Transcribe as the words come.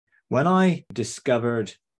when I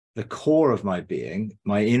discovered the core of my being,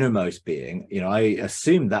 my innermost being, I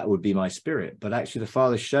assumed that would be my spirit, but actually the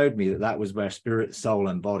Father showed me that was where spirit, soul,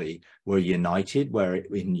 and body were united, where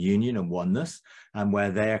in union and oneness, and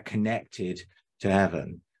where they're connected to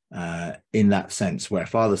heaven. In that sense, where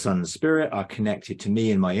Father, Son, and Spirit are connected to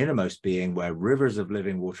me in my innermost being, where rivers of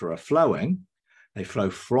living water are flowing. They flow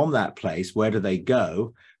from that place. Where do they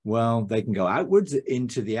go? Well, they can go outwards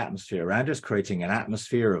into the atmosphere around us, creating an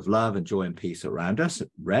atmosphere of love and joy and peace around us,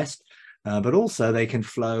 rest. But also they can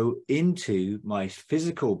flow into my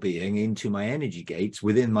physical being, into my energy gates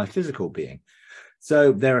within my physical being.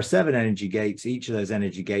 So there are 7 energy gates. Each of those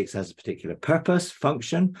energy gates has a particular purpose,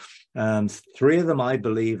 function. 3 of them, I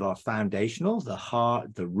believe, are foundational: the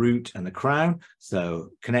heart, the root, and the crown. So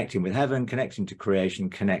connecting with heaven, connecting to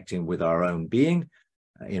creation, connecting with our own being,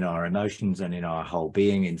 in our emotions and in our whole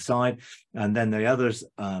being inside. And then the others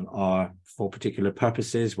are for particular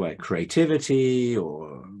purposes, where creativity,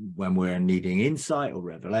 or when we're needing insight or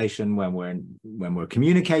revelation, when we're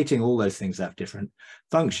communicating. All those things have different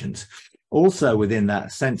functions. Also within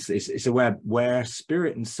that sense, it's where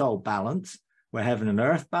spirit and soul balance, where heaven and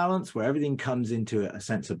earth balance, where everything comes into a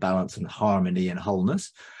sense of balance and harmony and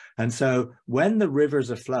wholeness. And so when the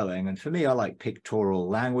rivers are flowing, and for me, I like pictorial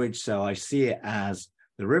language, so I see it as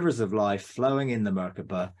the rivers of life flowing in the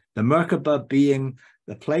Merkabah being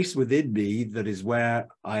the place within me that is where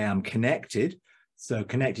I am connected, so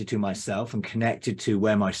connected to myself and connected to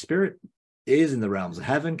where my spirit is in the realms of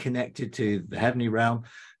heaven, connected to the heavenly realm.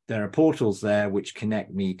 There are portals there which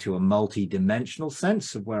connect me to a multi-dimensional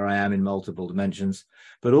sense of where I am in multiple dimensions,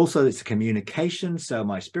 but also it's a communication. So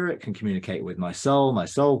my spirit can communicate with my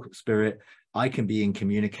soul spirit. I can be in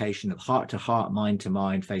communication of heart to heart, mind to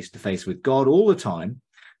mind, face to face with God all the time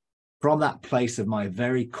from that place of my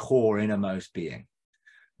very core innermost being.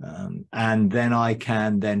 And then I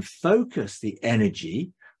can then focus the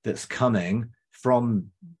energy that's coming from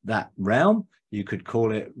that realm. You could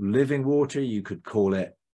call it living water, you could call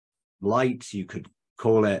it light, you could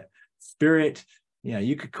call it spirit,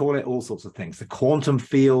 you could call it all sorts of things. The quantum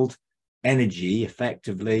field energy,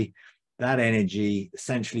 effectively, that energy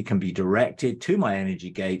essentially can be directed to my energy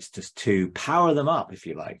gates to power them up, if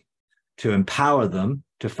you like, to empower them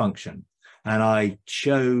to function. And I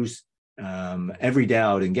chose every day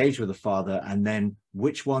I would engage with the Father, and then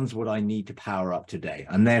which ones would I need to power up today?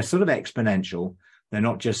 And they're sort of exponential. They're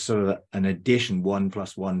not just sort of an addition, 1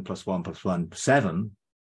 + 1 + 1 + 1, 7.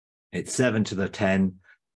 It's 7 to the 10,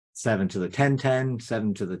 7 to the 10, 10,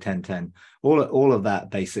 7 to the 10, 10. All of that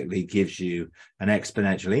basically gives you an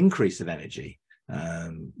exponential increase of energy,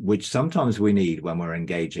 which sometimes we need when we're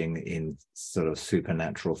engaging in sort of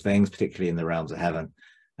supernatural things, particularly in the realms of heaven,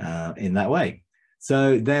 in that way.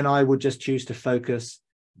 So then I would just choose to focus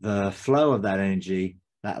the flow of that energy,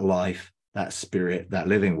 that life, that spirit, that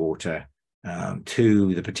living water,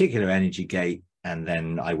 to the particular energy gate, and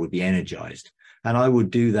then I would be energized. And I would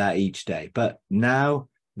do that each day. But now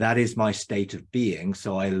that is my state of being.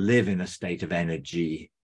 So I live in a state of energy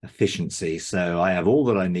efficiency. So I have all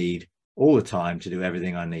that I need all the time to do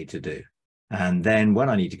everything I need to do. And then when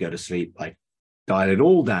I need to go to sleep, I dial it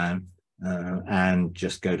all down and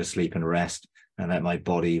just go to sleep and rest, and let my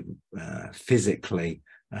body physically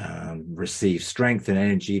receive strength and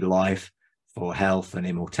energy, life for health and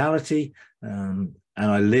immortality. And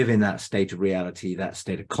I live in that state of reality, that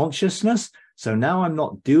state of consciousness. So now I'm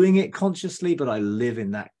not doing it consciously, but I live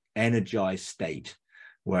in that energized state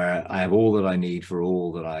where I have all that I need for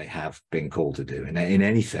all that I have been called to do in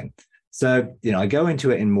anything. So, I go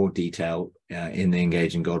into it in more detail in the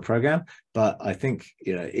Engaging God program, but I think,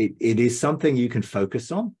 it is something you can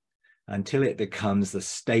focus on until it becomes the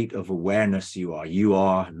state of awareness you are. You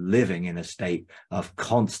are living in a state of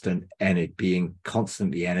constant energy, being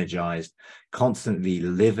constantly energized, constantly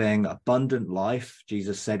living abundant life.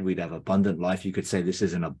 Jesus said we'd have abundant life. You could say this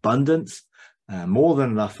is an abundance, more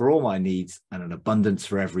than enough for all my needs, and an abundance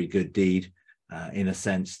for every good deed, in a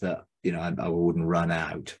sense that, I wouldn't run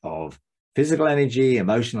out of physical energy,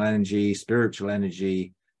 emotional energy, spiritual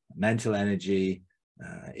energy, mental energy,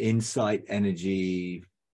 insight energy,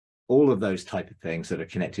 all of those type of things that are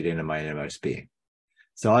connected in my innermost being.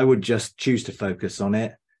 So I would just choose to focus on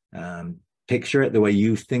it, picture it the way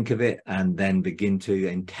you think of it, and then begin to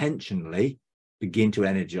intentionally begin to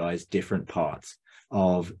energize different parts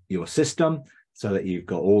of your system so that you've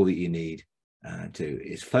got all that you need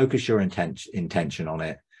to focus your intention on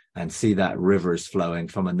it and see that river is flowing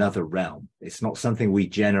from another realm. It's not something we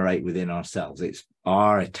generate within ourselves. It's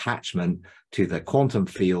our attachment to the quantum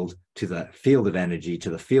field, to the field of energy, to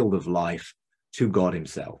the field of life, to God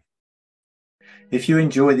himself. If you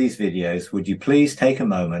enjoy these videos, would you please take a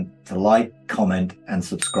moment to like, comment, and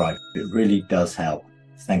subscribe? It really does help.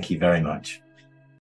 Thank you very much.